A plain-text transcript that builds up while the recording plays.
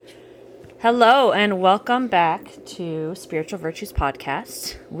Hello and welcome back to Spiritual Virtues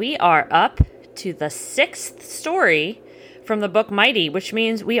Podcast. We are up to the 6th story from the book Mighty, which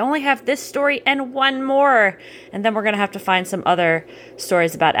means we only have this story and one more. And then we're going to have to find some other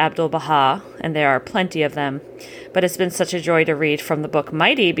stories about Abdu'l-Bahá, and there are plenty of them. But it's been such a joy to read from the book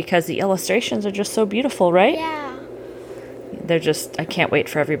Mighty because the illustrations are just so beautiful, right? Yeah. I can't wait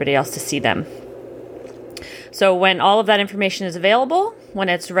for everybody else to see them. So when all of that information is available, when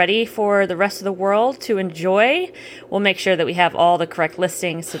it's ready for the rest of the world to enjoy, we'll make sure that we have all the correct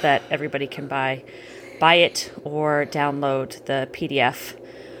listings so that everybody can buy it or download the PDF.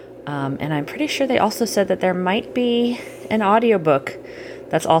 And I'm pretty sure they also said that there might be an audiobook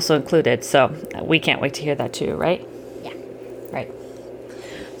that's also included. So we can't wait to hear that too, right? Yeah. Right.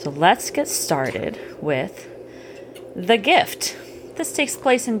 So let's get started with The Gift. This takes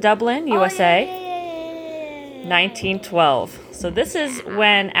place in Dublin, USA. 1912. So this is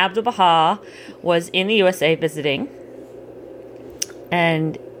when Abdu'l-Bahá was in the USA visiting,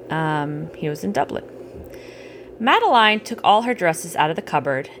 and he was in Dublin. Madeline took all her dresses out of the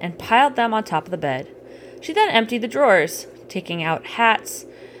cupboard and piled them on top of the bed. She then emptied the drawers, taking out hats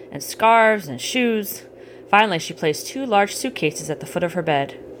and scarves and shoes. Finally, she placed 2 large suitcases at the foot of her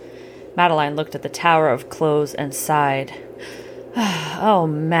bed. Madeline looked at the tower of clothes and sighed. Oh,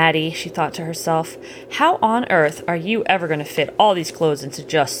 Maddie, she thought to herself, how on earth are you ever going to fit all these clothes into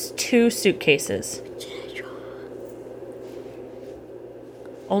just 2 suitcases?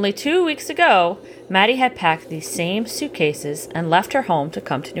 Only 2 weeks ago, Maddie had packed these same suitcases and left her home to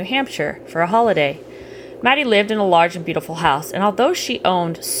come to New Hampshire for a holiday. Maddie lived in a large and beautiful house, and although she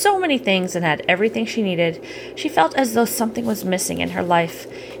owned so many things and had everything she needed, she felt as though something was missing in her life,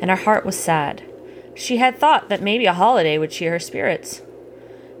 and her heart was sad. She had thought that maybe a holiday would cheer her spirits.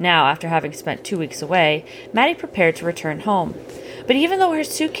 Now, after having spent 2 weeks away, Maddie prepared to return home. But even though her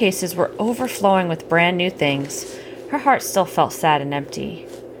suitcases were overflowing with brand new things, her heart still felt sad and empty.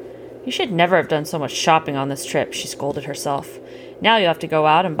 You should never have done so much shopping on this trip, she scolded herself. Now you have to go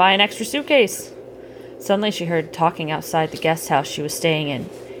out and buy an extra suitcase. Suddenly she heard talking outside the guest house she was staying in.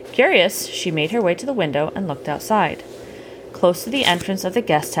 Curious, she made her way to the window and looked outside. Close to the entrance of the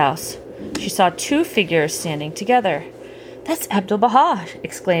guest house, she saw 2 figures standing together. That's Abdu'l-Bahá,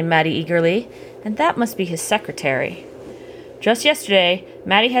 exclaimed Maddie eagerly, and that must be his secretary. Just yesterday,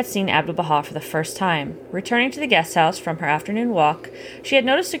 Maddie had seen Abdu'l-Bahá for the first time. Returning to the guest house from her afternoon walk, she had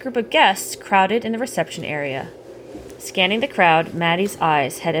noticed a group of guests crowded in the reception area. Scanning the crowd, Maddie's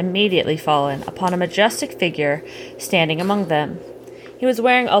eyes had immediately fallen upon a majestic figure standing among them. He was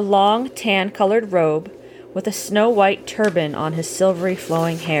wearing a long, tan-colored robe with a snow-white turban on his silvery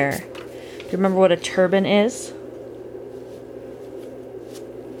flowing hair. Do you remember what a turban is?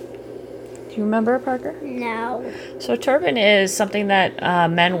 Do you remember, Parker? No. So a turban is something that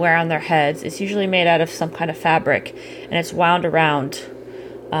men wear on their heads. It's usually made out of some kind of fabric, and it's wound around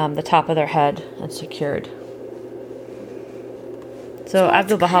the top of their head and secured. So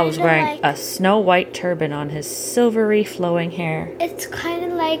Abdu'l-Bahá was wearing a snow-white turban on his silvery flowing hair. It's kind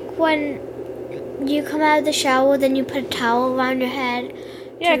of like when you come out of the shower, then you put a towel around your head.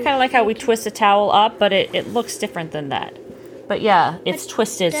 Yeah, kind of like how we twist a towel up, but it looks different than that. But yeah, it's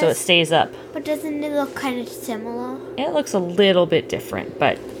twisted so it stays up. But doesn't it look kind of similar? It looks a little bit different,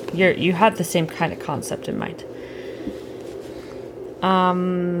 but you have the same kind of concept in mind.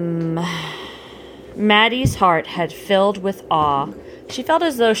 Maddie's heart had filled with awe. She felt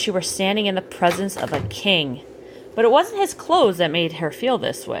as though she were standing in the presence of a king. But it wasn't his clothes that made her feel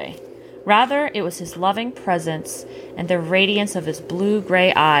this way. Rather, it was his loving presence and the radiance of his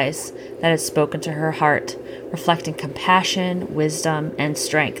blue-gray eyes that had spoken to her heart, reflecting compassion, wisdom, and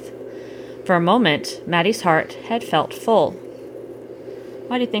strength. For a moment, Maddie's heart had felt full.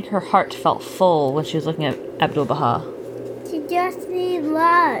 Why do you think her heart felt full when she was looking at Abdu'l-Bahá? She just needs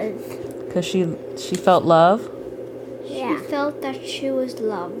love. Because she felt love? Yeah. She felt that she was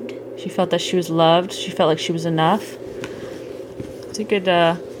loved. She felt that she was loved? She felt like she was enough? It's a good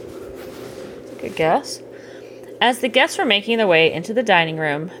guess. As the guests were making their way into the dining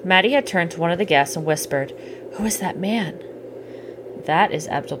room, Maddie had turned to one of the guests and whispered, "Who is that man?" "That is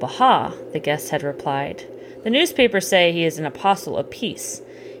Abdu'l-Bahá," the guest had replied. "The newspapers say he is an apostle of peace.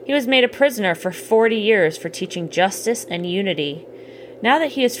 He was made a prisoner for 40 years for teaching justice and unity. Now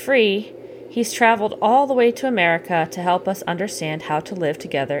that he is free, he's traveled all the way to America to help us understand how to live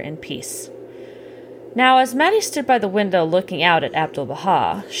together in peace." Now, as Maddie stood by the window looking out at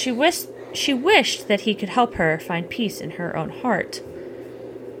Abdu'l-Bahá, she wished that he could help her find peace in her own heart.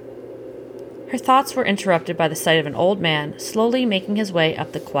 Her thoughts were interrupted by the sight of an old man slowly making his way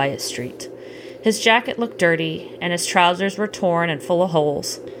up the quiet street. His jacket looked dirty, and his trousers were torn and full of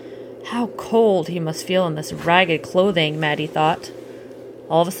holes. How cold he must feel in this ragged clothing, Maddie thought.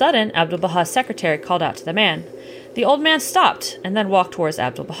 All of a sudden, Abdu'l-Bahá's secretary called out to the man. The old man stopped and then walked towards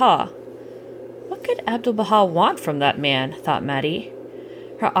Abdu'l-Bahá. What could Abdu'l-Bahá want from that man, thought Maddie.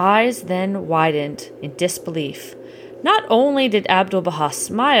 Her eyes then widened in disbelief. Not only did Abdu'l-Bahá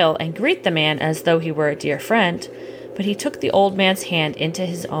smile and greet the man as though he were a dear friend, but he took the old man's hand into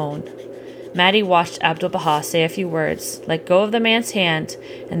his own. Maddie watched Abdu'l-Bahá say a few words, let go of the man's hand,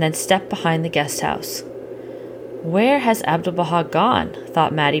 and then step behind the guest house. Where has Abdu'l-Bahá gone?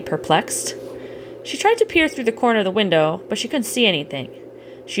 Thought Maddie, perplexed. She tried to peer through the corner of the window, but she couldn't see anything.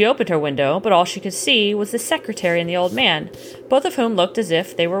 She opened her window, but all she could see was the secretary and the old man, both of whom looked as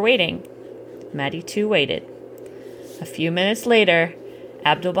if they were waiting. Maddie too waited. A few minutes later,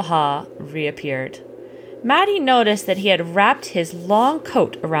 Abdu'l-Bahá reappeared. Maddie noticed that he had wrapped his long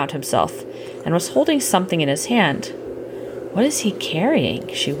coat around himself and was holding something in his hand. What is he carrying?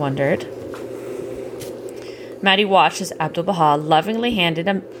 She wondered. Maddie watched as Abdu'l-Bahá lovingly handed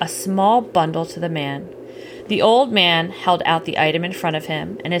a small bundle to the man. The old man held out the item in front of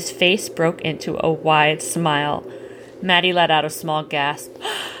him, and his face broke into a wide smile. Maddie let out a small gasp.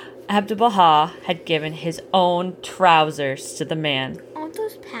 Abdu'l-Bahá had given his own trousers to the man. Aren't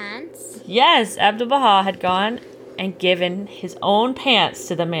those pants? Yes, Abdu'l-Bahá had gone and given his own pants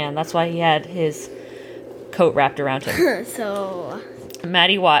to the man. That's why he had his coat wrapped around him. So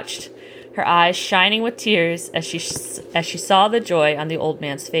Maddie watched, her eyes shining with tears as she saw the joy on the old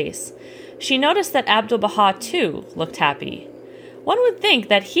man's face. She noticed that Abdu'l-Bahá, too, looked happy. One would think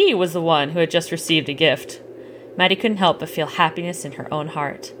that he was the one who had just received a gift. Maddie couldn't help but feel happiness in her own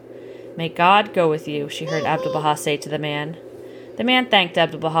heart. May God go with you, she heard Abdu'l-Bahá say to the man. The man thanked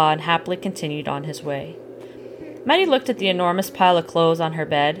Abdu'l-Bahá and happily continued on his way. Maddie looked at the enormous pile of clothes on her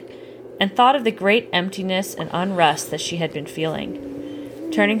bed and thought of the great emptiness and unrest that she had been feeling.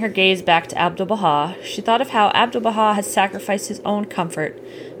 Turning her gaze back to Abdu'l-Bahá, she thought of how Abdu'l-Bahá had sacrificed his own comfort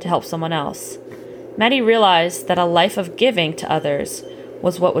to help someone else. Maddie realized that a life of giving to others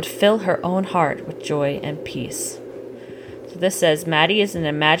was what would fill her own heart with joy and peace. So this says Maddie is an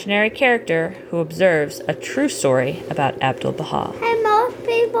imaginary character who observes a true story about Abdu'l-Bahá. and most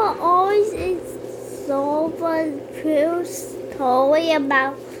people always solve a true story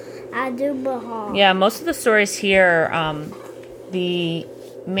about Abdu'l-Bahá. Yeah, most of the stories here, the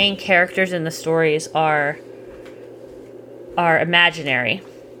main characters in the stories are imaginary,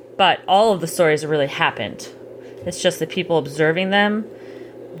 but all of the stories really happened. It's just that people observing them,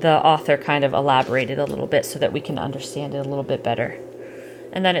 the author kind of elaborated a little bit so that we can understand it a little bit better.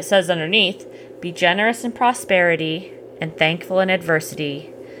 And then it says underneath, be generous in prosperity and thankful in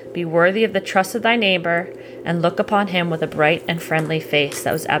adversity. Be worthy of the trust of thy neighbor and look upon him with a bright and friendly face.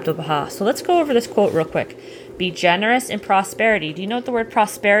 That was Abdu'l-Bahá. So let's go over this quote real quick. Be generous in prosperity. Do you know what the word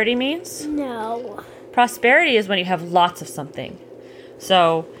prosperity means? No. Prosperity is when you have lots of something.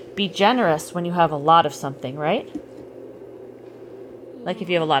 So be generous when you have a lot of something, right? Like if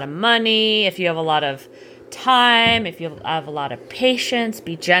you have a lot of money, if you have a lot of time, if you have a lot of patience,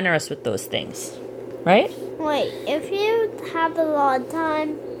 be generous with those things, right? Wait, if you have a lot of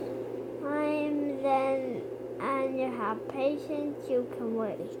time, then and you have patience, you can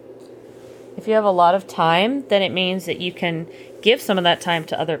wait. If you have a lot of time, then it means that you can give some of that time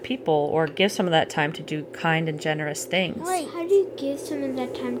to other people or give some of that time to do kind and generous things. Wait, how do you give some of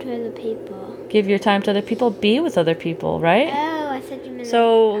that time to other people? Give your time to other people, be with other people, right? Oh, I thought you meant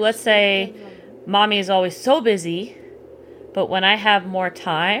So like let's say give them. mommy is always so busy, but when I have more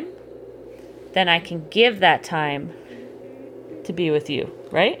time, then I can give that time to be with you,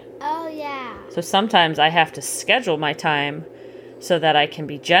 right? Oh, yeah. So sometimes I have to schedule my time so that I can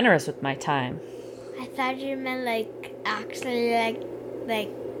be generous with my time. I thought you meant like actually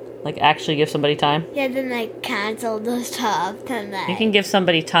Like actually give somebody time. yeah, then like cancel the stuff tonight. You can give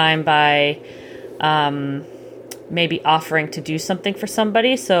somebody time by maybe offering to do something for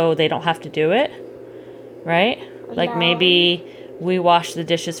somebody so they don't have to do it, right? Like maybe we wash the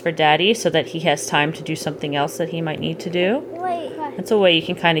dishes for daddy so that he has time to do something else that he might need to do. Wait, That's a way you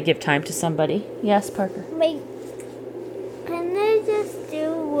can kind of give time to somebody. Yes, Parker. wait. Can they just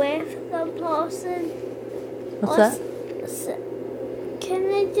do with the person? What's that? Can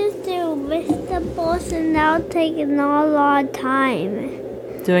they just do with the person without taking a lot of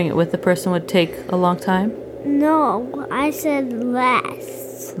time? Doing it with the person would take a long time? No, I said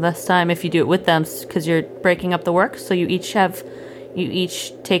less. Less time if you do it with them because you're breaking up the work, so you each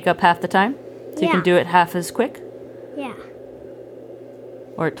take up half the time, so you Yeah. can do it half as quick. Yeah.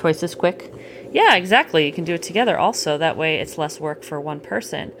 Or twice as quick. Yeah, exactly. You can do it together also. That way it's less work for one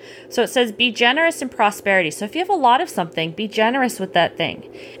person. So it says, be generous in prosperity. So if you have a lot of something, be generous with that thing.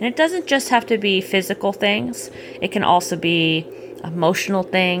 And it doesn't just have to be physical things. It can also be emotional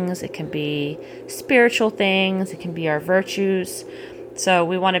things. It can be spiritual things. It can be our virtues. So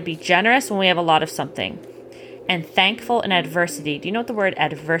we want to be generous when we have a lot of something. And thankful in adversity. Do you know what the word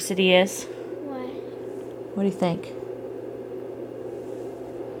adversity is? What? What do you think?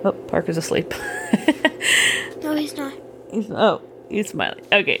 Oh, Parker's asleep. No, he's not. He's smiling.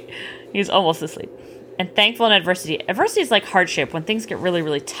 Okay, he's almost asleep. And thankful in adversity. Adversity is like hardship, when things get really,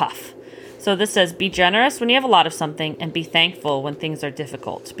 really tough. So this says, be generous when you have a lot of something, and be thankful when things are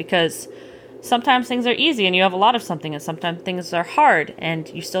difficult. Because sometimes things are easy and you have a lot of something, and sometimes things are hard, and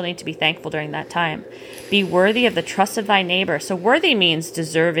you still need to be thankful during that time. Be worthy of the trust of thy neighbor. So worthy means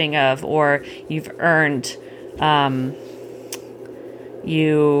deserving of, or you've earned.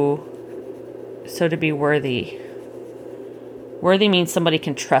 So to be worthy. Worthy means somebody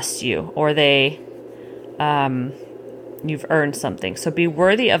can trust you, or you've earned something. So be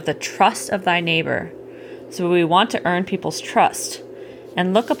worthy of the trust of thy neighbor. So we want to earn people's trust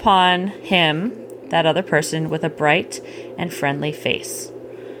and look upon him, that other person, with a bright and friendly face.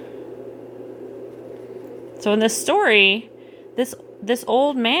 So in this story, this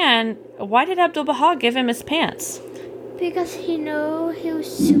old man, why did Abdu'l-Bahá give him his pants? Because he knew he was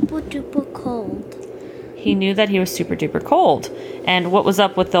super duper cold. He knew that he was super duper cold. And what was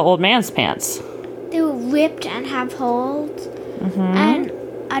up with the old man's pants? They were ripped and have holes. Mm-hmm. And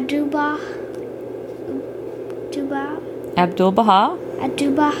Abdu'l-Bahá,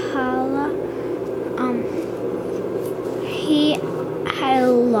 he had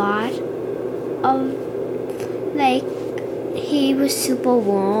a lot of, he was super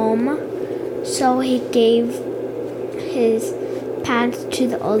warm, so he gave his pants to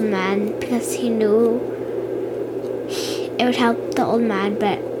the old man because he knew it would help the old man,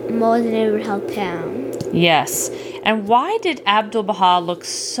 but more than it would help him. Yes. And why did Abdu'l-Bahá look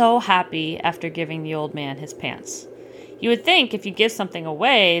so happy after giving the old man his pants? You would think if you give something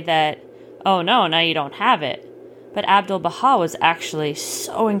away that, oh no, now you don't have it. But Abdu'l-Bahá was actually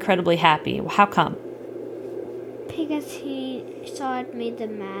so incredibly happy. How come? Because he saw it made the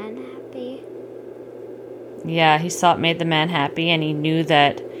man happy. Yeah, he saw it made the man happy, and he knew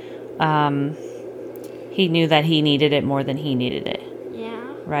that he needed it more than he needed it. Yeah.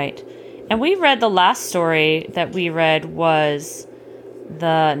 Right. And we read the last story that we read was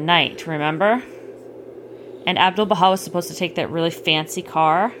the night, remember? And Abdu'l-Bahá was supposed to take that really fancy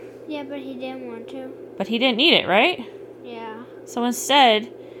car. Yeah, but he didn't want to. But he didn't need it, right? Yeah. So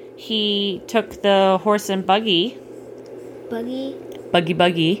instead, he took the horse and buggy. Buggy.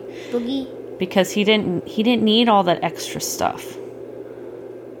 Because he didn't need all that extra stuff.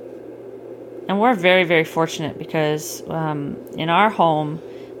 And we're very, very fortunate because in our home,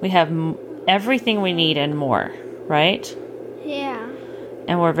 we have everything we need and more, right? Yeah.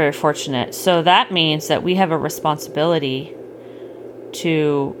 And we're very fortunate. So that means that we have a responsibility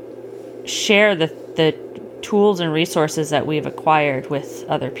to share the tools and resources that we've acquired with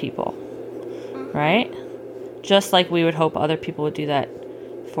other people, right? Just like we would hope other people would do that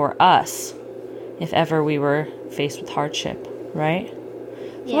for us if ever we were faced with hardship, right?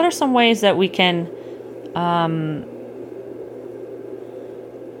 Yeah. So what are some ways that we can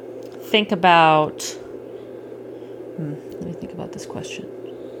think about... let me think about this question.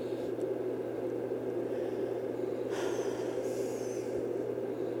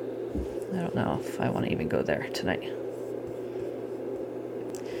 I don't know if I want to even go there tonight.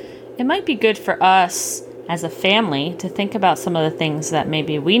 It might be good for us as a family to think about some of the things that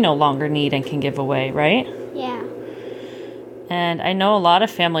maybe we no longer need and can give away, right? Yeah. And I know a lot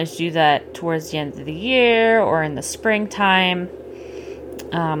of families do that towards the end of the year or in the springtime.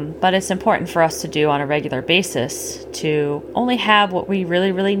 But it's important for us to do on a regular basis to only have what we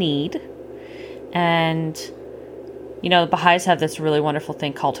really, really need. And, you know, the Baha'is have this really wonderful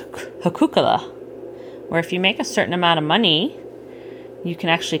thing called hukukala, where if you make a certain amount of money, you can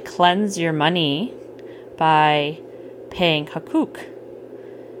actually cleanse your money by paying hukuk.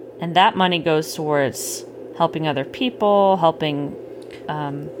 And that money goes towards helping other people, helping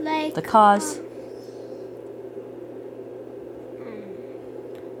the cause.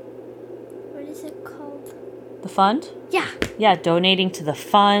 What is it called? The fund? Yeah. Yeah, donating to the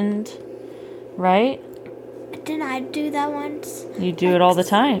fund, right? Didn't I do that once? You do it all the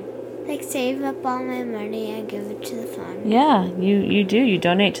time. Like save up all my money and give it to the fund. Yeah, you do. You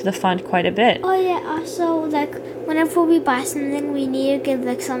donate to the fund quite a bit. Oh yeah, also like whenever we buy something, we need to give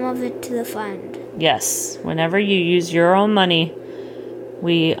like some of it to the fund. Yes, whenever you use your own money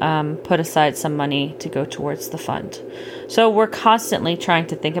we put aside some money to go towards the fund. So we're constantly trying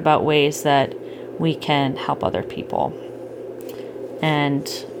to think about ways that we can help other people and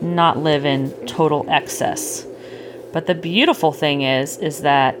not live in total excess. But the beautiful thing is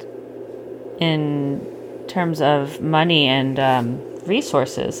that in terms of money and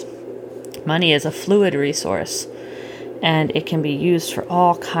resources, money is a fluid resource, and it can be used for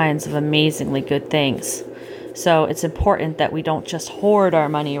all kinds of amazingly good things. So it's important that we don't just hoard our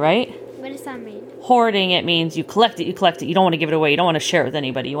money, right? What does that mean? Hoarding, it means you collect it. You don't want to give it away. You don't want to share it with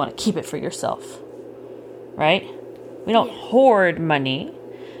anybody. You want to keep it for yourself, right? We don't hoard money,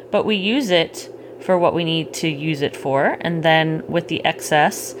 but we use it for what we need to use it for. And then with the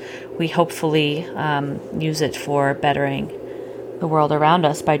excess, we hopefully use it for bettering the world around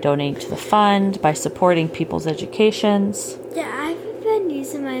us by donating to the fund, by supporting people's educations. Yeah, I haven't been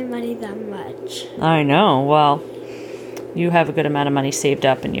using my money that much. I know. Well, you have a good amount of money saved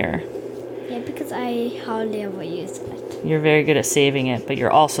up and Yeah, because I hardly ever use it. you're very good at saving it, but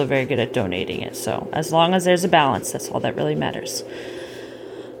you're also very good at donating it. So as long as there's a balance, that's all that really matters.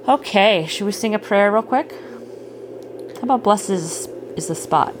 Okay, should we sing a prayer real quick? How about blessed is the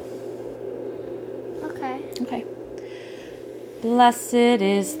spot? Okay. Blessed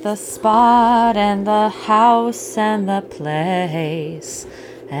is the spot and the house and the place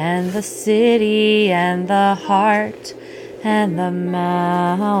and the city and the heart and the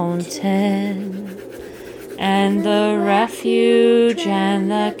mountain and the refuge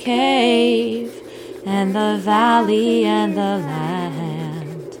and the cave and the valley and the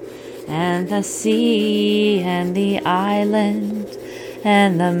land and the sea and the island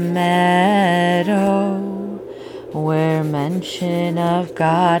and the meadow, where mention of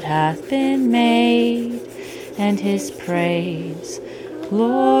God hath been made, and his praise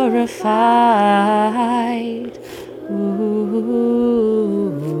glorified. Ooh, ooh,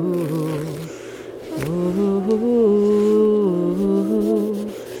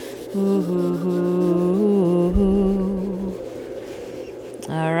 ooh.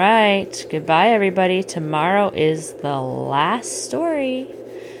 All right, goodbye everybody. Tomorrow is the last story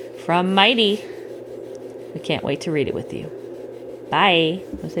from Mighty. We can't wait to read it with you. Bye.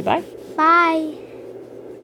 Want to say bye? Bye.